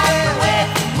 She got the way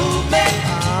to move me.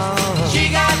 She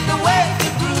got the way to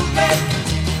groove me.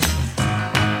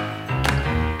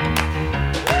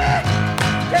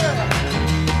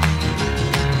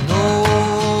 No,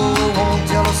 won't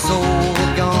tell a soul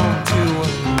we're gone to.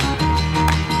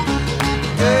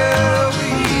 Girl, we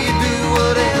do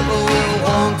whatever we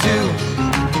want to.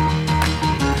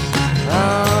 I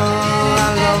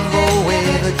love the way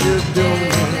that you're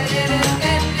doing.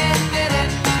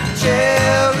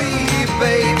 Cherry,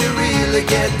 baby, really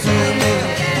get to me.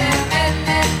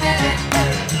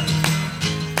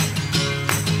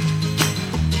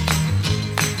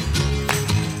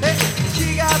 Hey, she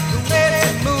got the way to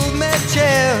move me,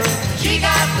 cherry. She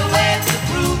got the way to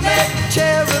prove me,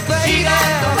 cherry, baby. She got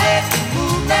the way to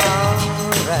move me.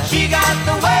 Right. She got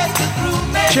the way to prove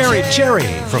me. Cherry Cherry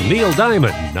from Neil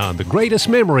Diamond on The Greatest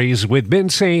Memories with Ben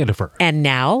Sandifer. And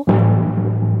now,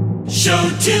 Show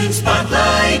Tune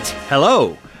Spotlight.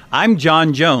 Hello, I'm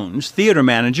John Jones, theater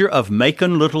manager of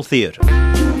Macon Little Theater.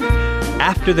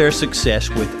 After their success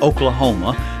with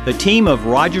Oklahoma, the team of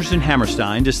Rodgers and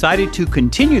Hammerstein decided to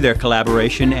continue their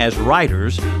collaboration as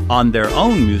writers on their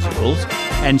own musicals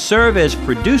and serve as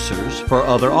producers for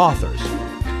other authors.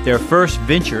 Their first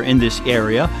venture in this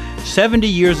area 70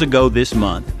 years ago this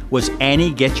month was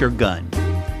Annie Get Your Gun,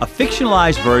 a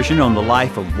fictionalized version on the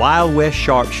life of Wild West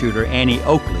sharpshooter Annie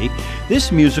Oakley. This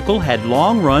musical had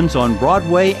long runs on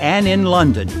Broadway and in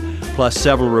London, plus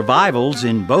several revivals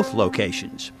in both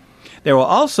locations. There were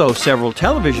also several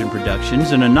television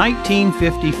productions and a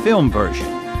 1950 film version.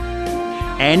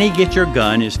 Annie Get Your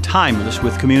Gun is timeless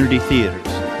with community theaters.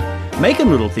 Macon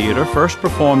Little Theater first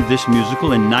performed this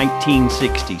musical in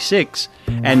 1966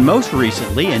 and most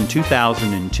recently in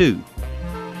 2002.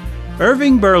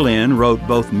 Irving Berlin wrote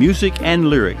both music and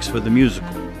lyrics for the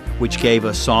musical, which gave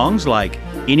us songs like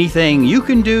Anything You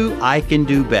Can Do, I Can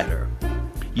Do Better,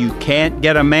 You Can't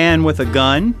Get a Man with a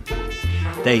Gun,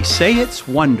 They Say It's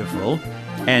Wonderful,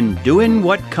 and Doing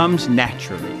What Comes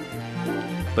Naturally.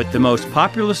 But the most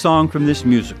popular song from this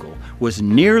musical was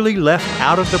nearly left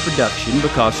out of the production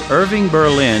because Irving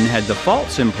Berlin had the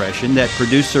false impression that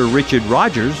producer Richard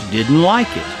Rodgers didn't like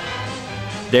it.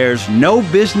 There's No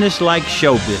Business Like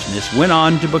Show Business went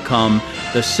on to become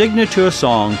the signature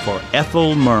song for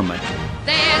Ethel Merman.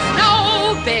 There's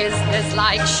no business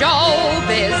like show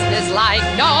business, like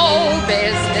no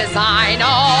business I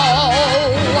know.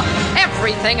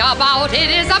 Everything about it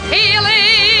is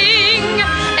appealing,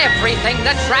 everything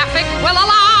the traffic will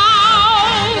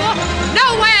allow.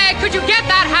 Nowhere could you get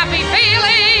that happy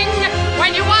feeling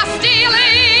when you are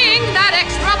stealing that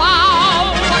extra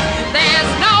bow.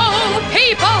 There's no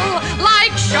people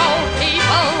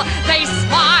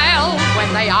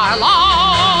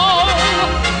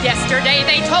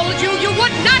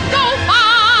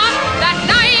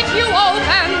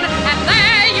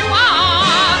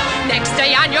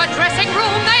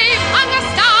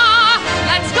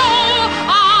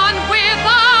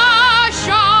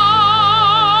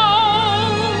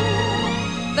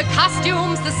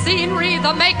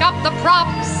the makeup, the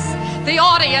props, the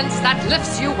audience that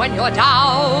lifts you when you're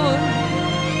down.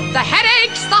 The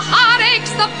headaches, the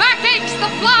heartaches, the backaches,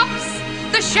 the flops,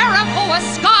 the sheriff who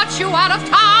escorts you out of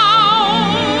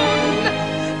town.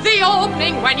 The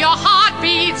opening when your heart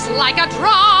beats like a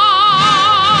drum.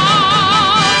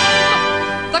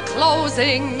 The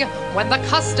closing when the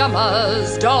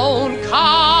customers don't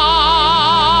come.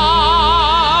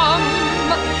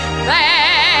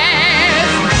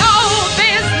 There's no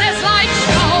business like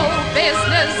show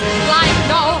business, like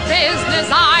no business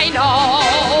I know.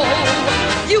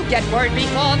 You get word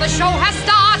before the show has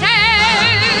started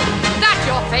that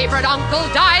your favorite uncle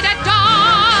died at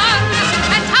dawn.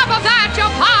 And top of that, your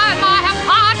pa and ma have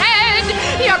parted.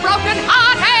 You're broken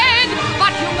hearted,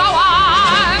 but you go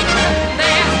on.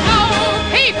 There's no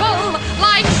people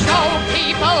like show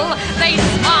people. They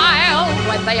smile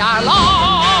when they are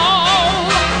low.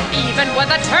 Even with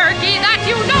a turkey that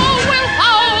you know will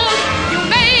fold, you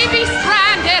may be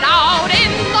stranded out in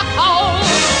the cold.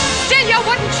 Still you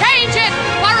wouldn't change it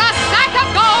for a sack of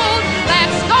gold.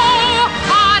 Let's go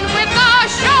on with the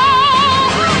show.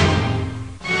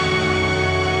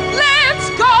 Let's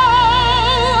go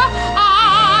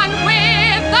on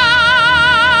with the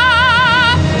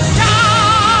show.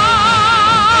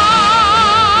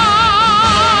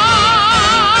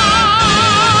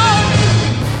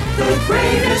 The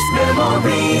greatest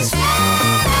memories.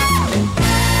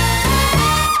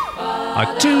 A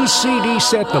 2-CD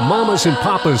set, the Mamas and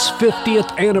Papas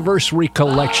 50th Anniversary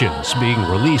Collections, being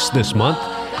released this month.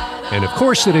 And of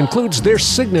course, it includes their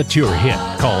signature hit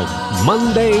called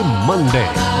Monday, Monday.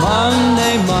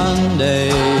 Monday,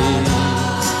 Monday,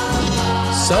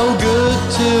 so good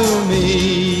to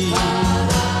me.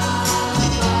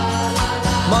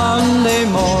 Monday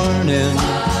morning,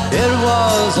 it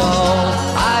was all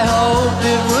I hoped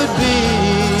it would be.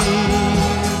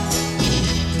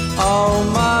 Oh,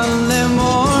 Monday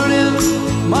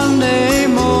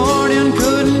morning,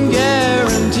 couldn't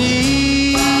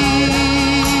guarantee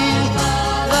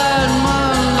that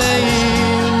Monday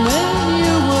evening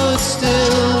you would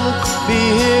still be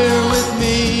here with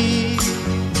me.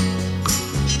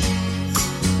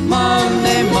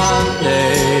 Monday,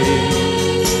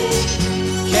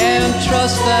 can't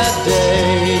trust that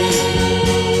day.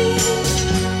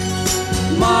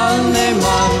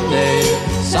 Monday,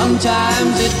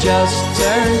 sometimes it just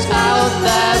turns out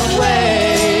that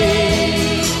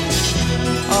way.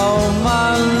 Oh,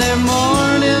 Monday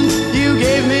morning, you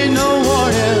gave me no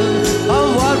warning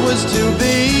of what was to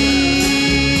be.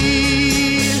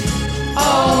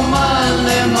 Oh,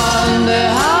 Monday,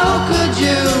 how could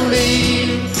you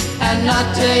leave and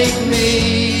not take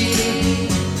me?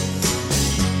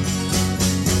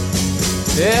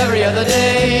 Every other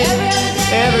day,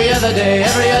 every other day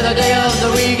of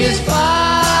the week is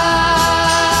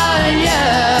fine,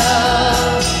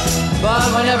 yeah.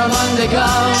 But whenever Monday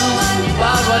comes,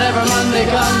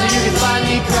 you can find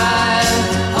me crying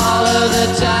all of the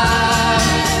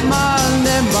time.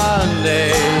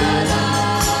 Monday,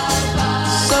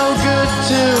 so good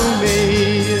to me.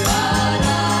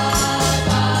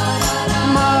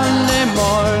 Monday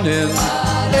morning,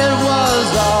 it was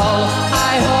all I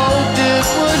hoped it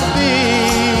would be.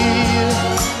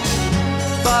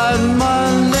 But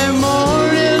Monday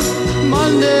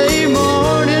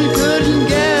morning couldn't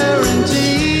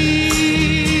guarantee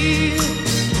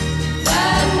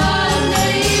that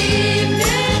Monday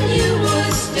evening you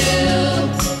would still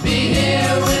be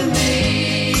here with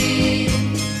me.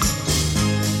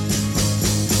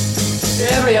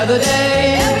 Every other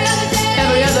day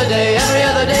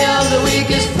of the week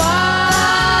is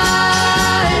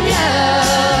fine, yeah.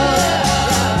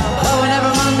 But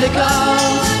whenever Monday comes,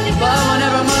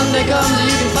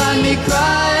 you can find me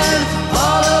crying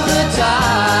all of the time.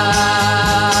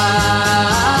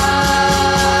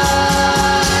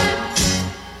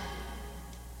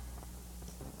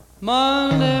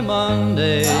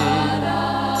 Monday,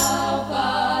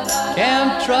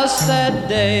 can't trust that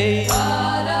day.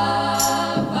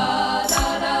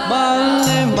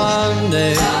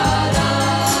 Monday,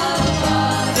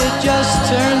 it just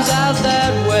turns out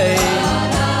that way.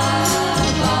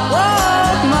 Oh,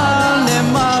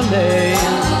 Monday,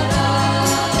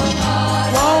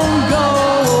 won't go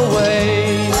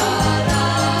away.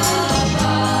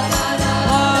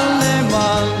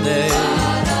 Monday,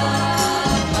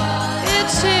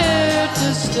 it's here to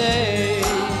stay.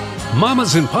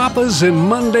 Mamas and Papas and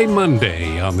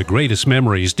Monday on The Greatest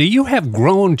Memories. Do you have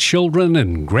grown children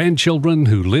and grandchildren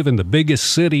who live in the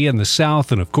biggest city in the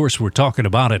South? And of course, we're talking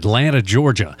about Atlanta,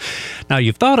 Georgia. Now,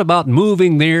 you've thought about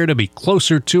moving there to be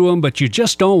closer to them, but you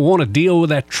just don't want to deal with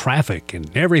that traffic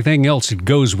and everything else that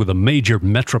goes with a major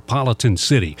metropolitan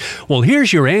city. Well,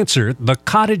 here's your answer, the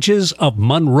Cottages of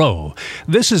Monroe.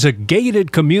 This is a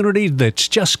gated community that's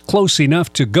just close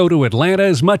enough to go to Atlanta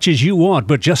as much as you want,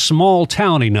 but just small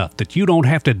town enough that you don't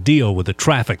have to deal with the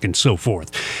traffic and so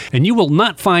forth. And you will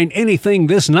not find anything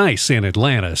this nice in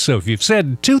Atlanta. So if you've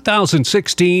said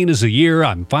 2016 is a year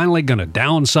I'm finally going to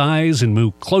downsize and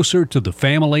move closer to the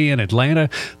family in Atlanta,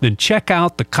 then check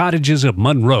out the Cottages of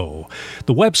Monroe.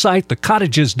 The website,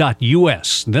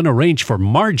 thecottages.us. Then arrange for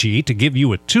Margie to give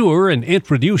you a tour and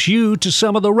introduce you to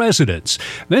some of the residents.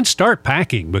 Then start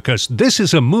packing, because this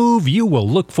is a move you will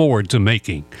look forward to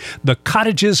making. The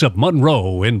Cottages of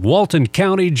Monroe in Walton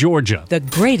County, Georgia. The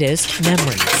greatest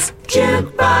memories.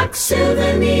 Jukebox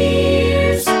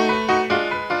Souvenirs.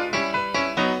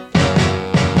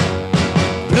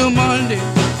 Blue Monday,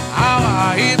 how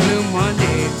I hate Blue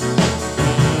Monday.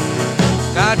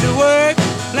 Got to work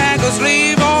like a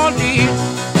slave all day.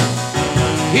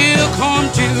 Here come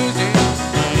Tuesday,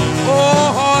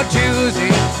 oh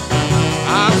Tuesday.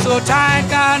 I'm so tired,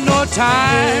 got no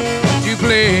time to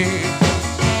play.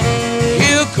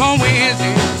 Here come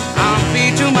Wednesday, I'm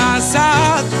beat to my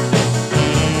side.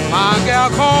 My gal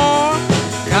called,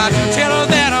 got to tell her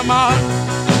that I'm out.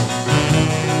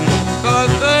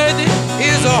 'Cause Thursday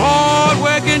is a hard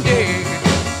working day,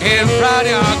 and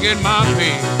Friday I'll get my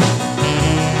pay.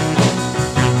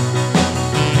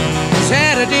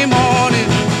 Saturday morning,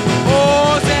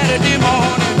 oh Saturday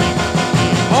morning,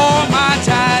 all my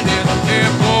tiredness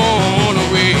they're blown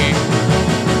away.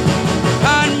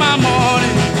 And my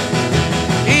morning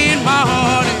in my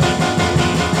honey,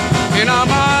 and I'm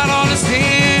out on the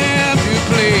stem to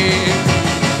play.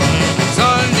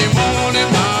 Sunday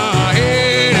morning my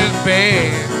head is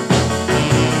bad.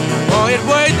 Oh, it's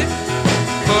worth it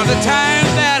for the time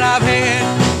that I've had,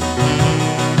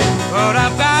 but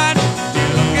I've got to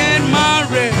get my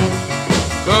rest,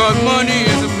 'cause money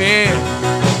is a man.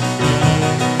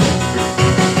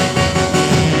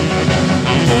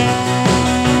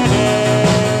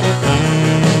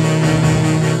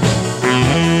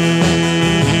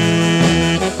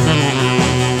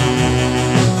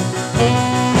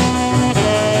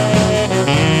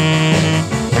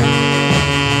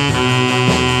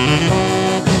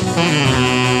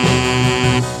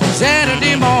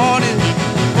 Saturday morning,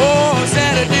 oh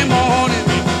Saturday morning,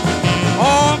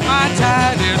 all my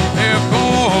tiredness have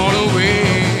gone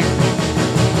away.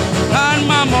 And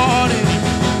my morning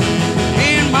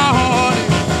in my honey,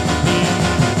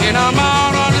 and I'm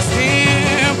out on the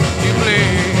stem to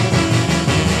play.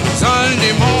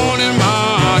 Sunday morning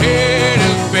my head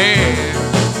is bad.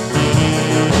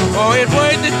 Oh, it's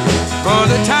worth it for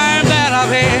the time that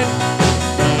I've had,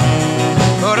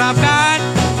 but I've got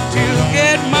to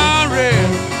get my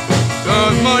rest,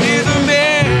 'cause money's a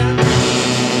man.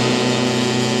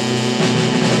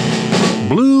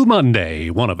 Blue Monday,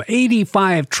 one of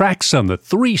 85 tracks on the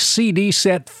 3-CD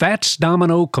set Fats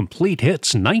Domino Complete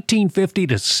Hits 1950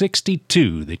 to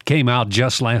 62 that came out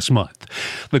just last month.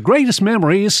 The Greatest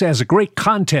Memories has a great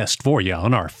contest for you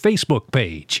on our Facebook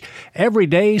page. Every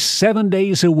day, 7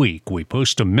 days a week, we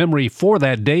post a memory for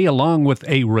that day along with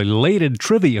a related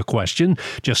trivia question.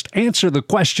 Just answer the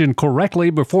question correctly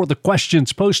before the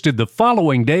question's posted the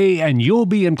following day, and you'll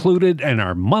be included in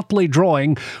our monthly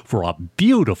drawing for a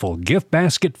beautiful gift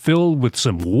basket filled with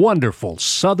some wonderful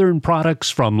Southern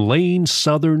products from Lane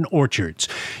Southern Orchards.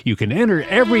 You can enter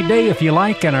every day if you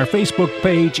like, and our Facebook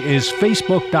page is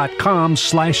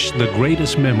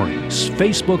facebook.com/thegreatestmemories.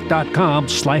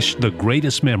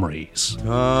 facebook.com/thegreatestmemories.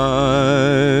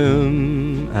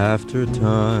 Time after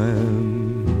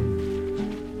time,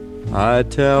 I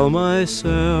tell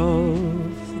myself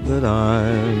that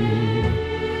I'm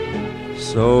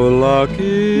so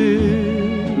lucky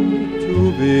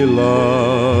to be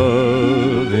loving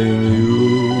you.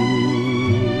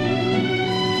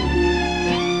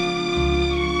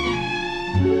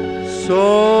 So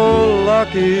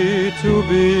lucky to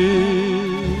be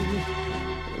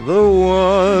the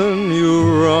one you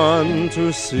run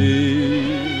to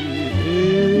see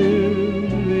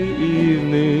in the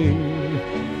evening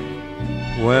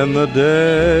when the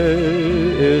day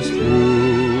is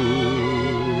through.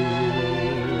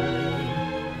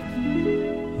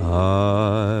 I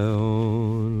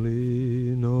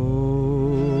only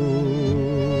know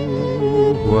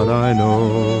what I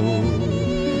know.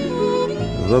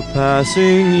 The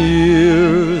passing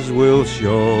years will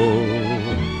show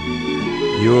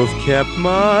You've kept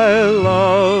my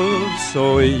love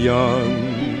so young,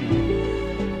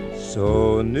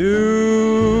 so new,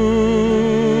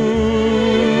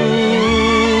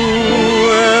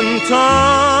 and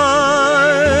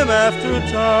time after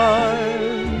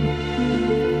time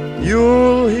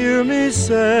you'll hear me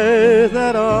say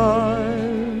that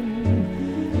I'm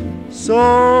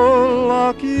so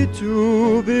lucky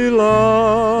to be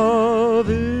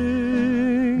loving.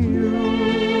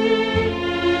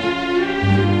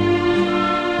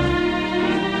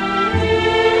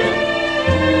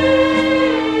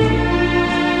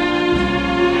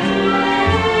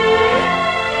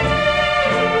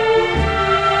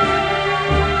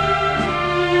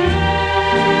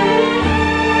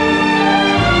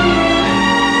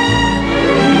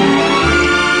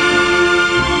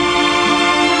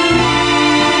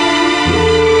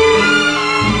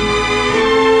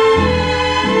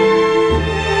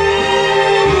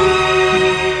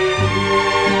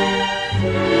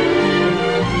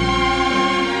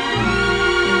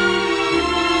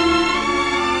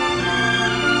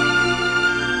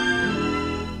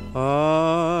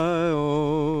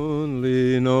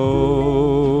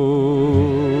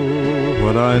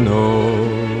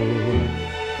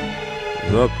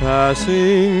 The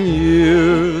passing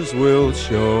years will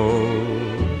show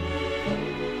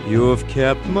you've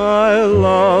kept my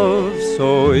love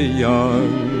so young,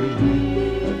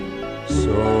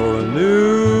 so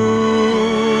new,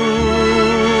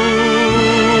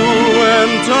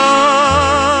 and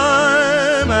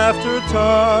time after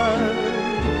time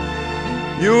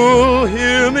you'll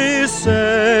hear me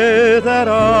say that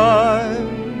I'm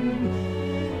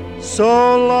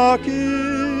so lucky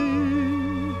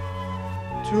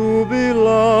to be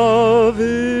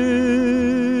loving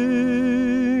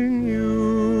you.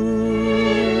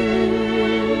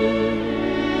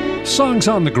 Songs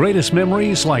on the greatest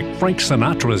memories like Frank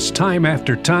Sinatra's Time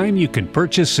After Time you can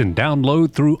purchase and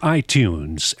download through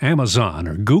iTunes, Amazon,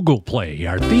 or Google Play.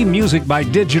 Our theme music by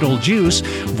Digital Juice,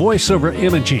 voiceover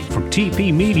imaging from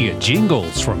TP Media,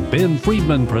 jingles from Ben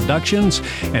Friedman Productions,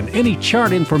 and any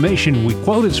chart information we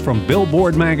quote is from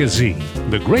Billboard Magazine.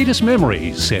 The Greatest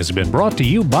Memories has been brought to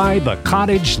you by the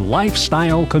Cottage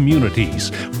Lifestyle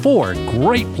Communities. 4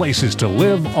 great places to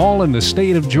live, all in the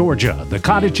state of Georgia.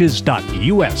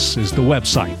 thecottages.us is the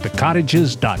website,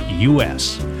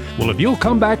 thecottages.us. Well, if you'll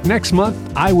come back next month,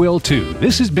 I will too.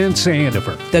 This has been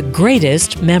Sandifer. The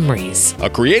Greatest Memories. A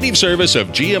creative service of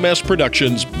GMS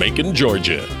Productions, Macon,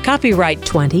 Georgia. Copyright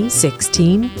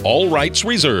 2016. All rights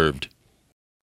reserved.